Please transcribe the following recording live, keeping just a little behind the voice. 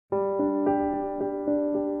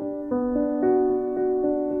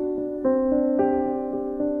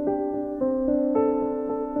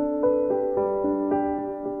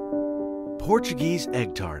Portuguese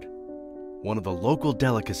egg tart, one of the local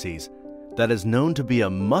delicacies that is known to be a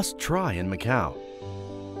must-try in Macau.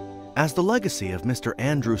 As the legacy of Mr.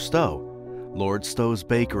 Andrew Stowe, Lord Stowe's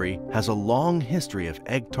Bakery has a long history of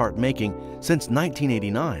egg tart making since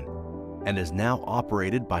 1989 and is now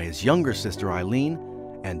operated by his younger sister Eileen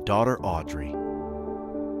and daughter Audrey.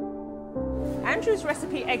 Andrew's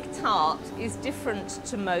recipe egg tart is different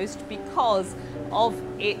to most because of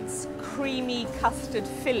its creamy custard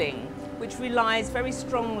filling, which relies very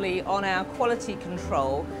strongly on our quality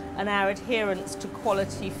control and our adherence to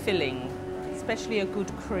quality filling, especially a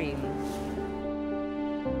good cream.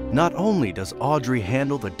 Not only does Audrey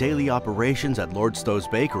handle the daily operations at Lord Stowe's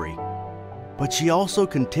Bakery, but she also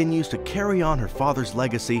continues to carry on her father's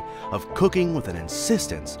legacy of cooking with an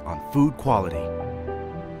insistence on food quality.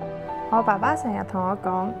 我爸爸成日同我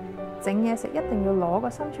講，整嘢食一定要攞個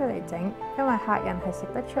心出嚟整，因為客人係食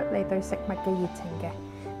得出你對食物嘅熱情嘅。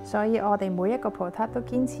所以我哋每一個葡撻都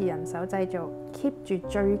堅持人手製造 ，keep 住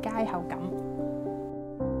最佳口感。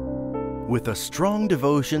With a strong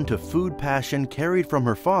devotion to food passion carried from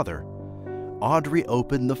her father, Audrey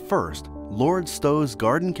opened the first Lord Stowe's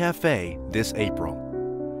Garden Cafe this April.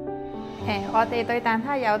 我哋對蛋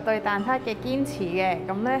撻有對蛋撻嘅堅持嘅，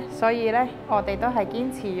咁咧，所以咧，我哋都係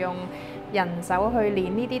堅持用人手去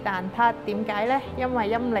練呢啲蛋撻。點解咧？因為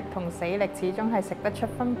陰力同死力始終係食得出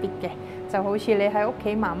分別嘅，就好似你喺屋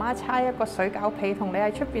企媽媽搓一個水餃皮，同你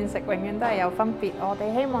喺出邊食永遠都係有分別。我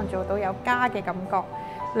哋希望做到有家嘅感覺。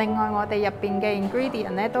另外，我哋入邊嘅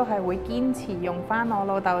ingredient 咧都係會堅持用翻我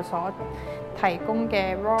老豆所提供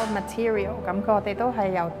嘅 raw material， 咁我哋都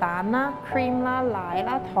係由蛋啦、cream 啦、奶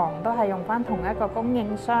啦、糖都係用翻同一個供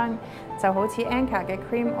應商，就好似 Anchor 嘅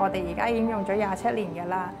cream， 我哋而家已經用咗27年㗎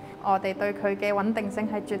啦，我哋對佢嘅穩定性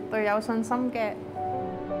係絕對有信心嘅。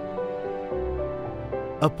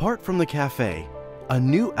Apart from the cafe, a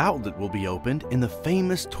new outlet will be opened in the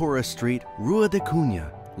famous tourist street Rua de Cunha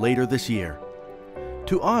later this year.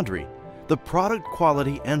 To Audrey, the product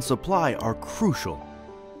quality and supply are crucial,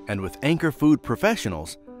 and with Anchor Food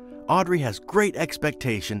professionals, Audrey has great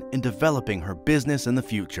expectation in developing her business in the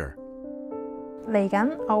future. 嚟緊，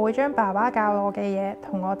我會將爸爸教我嘅嘢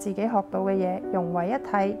同我自己學到嘅嘢融為一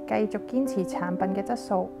體，繼續堅持產品嘅質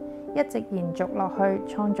素，一直延續落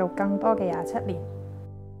去，創造更多嘅27年。